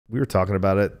we were talking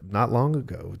about it not long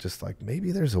ago. Just like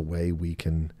maybe there's a way we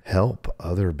can help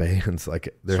other bands.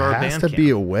 Like there has to be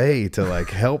a way to like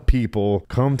help people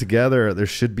come together. There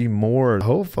should be more.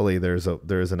 Hopefully there's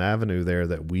an avenue there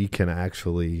that we can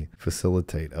actually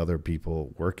facilitate other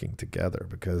people working together,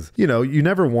 because, you know, you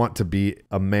never want to be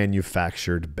a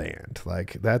manufactured band.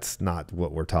 Like that's not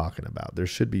what we're talking about. There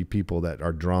should be people that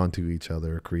are drawn to each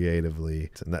other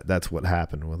creatively. And that's what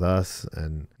happened with us.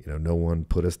 And, you know, no one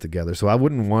put us together. So I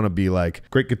wouldn't want to be like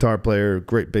great guitar player,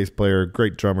 great bass player,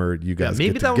 great drummer. You guys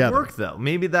maybe get that together. would work though.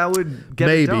 Maybe that would get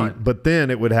it done. But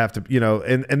then it would have to, you know,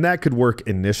 and that could work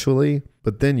initially,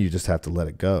 but then you just have to let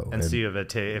it go and see if it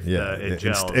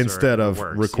gels instead or of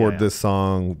works. record this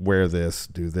song, wear this,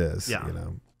 do this. Yeah. You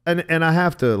know, and I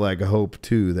have to like hope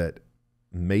too that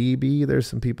maybe there's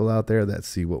some people out there that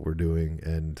see what we're doing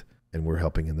and we're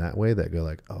helping in that way, that go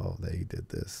like, oh, they did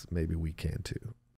this, maybe we can too.